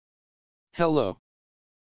Hello.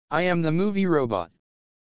 I am the movie robot.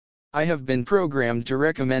 I have been programmed to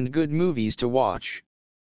recommend good movies to watch.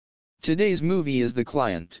 Today's movie is The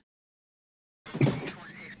Client.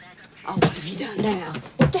 Oh, what have you done now?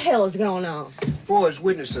 What the hell is going on? Boys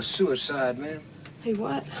witnessed a suicide, man. Hey,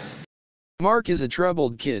 what? Mark is a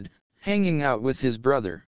troubled kid, hanging out with his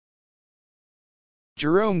brother.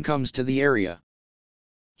 Jerome comes to the area.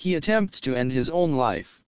 He attempts to end his own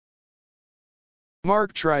life.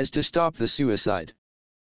 Mark tries to stop the suicide.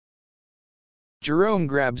 Jerome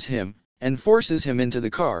grabs him, and forces him into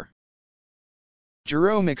the car.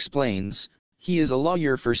 Jerome explains, he is a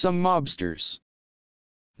lawyer for some mobsters.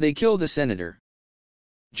 They killed a senator.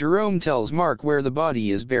 Jerome tells Mark where the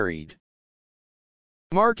body is buried.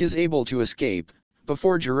 Mark is able to escape,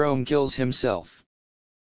 before Jerome kills himself.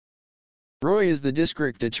 Roy is the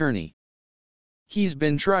district attorney. He's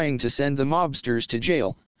been trying to send the mobsters to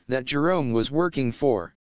jail, that Jerome was working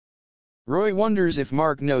for. Roy wonders if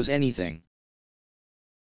Mark knows anything.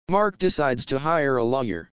 Mark decides to hire a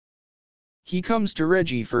lawyer. He comes to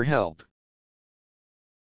Reggie for help.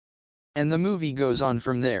 And the movie goes on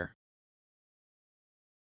from there.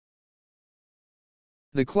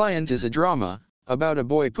 The Client is a drama, about a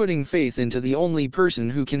boy putting faith into the only person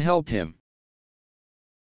who can help him.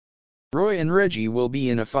 Roy and Reggie will be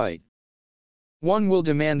in a fight. One will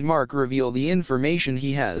demand Mark reveal the information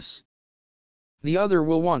he has. The other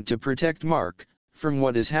will want to protect Mark from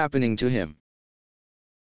what is happening to him.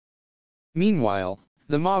 Meanwhile,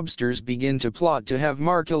 the mobsters begin to plot to have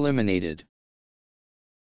Mark eliminated.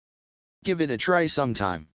 Give it a try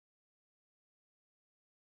sometime.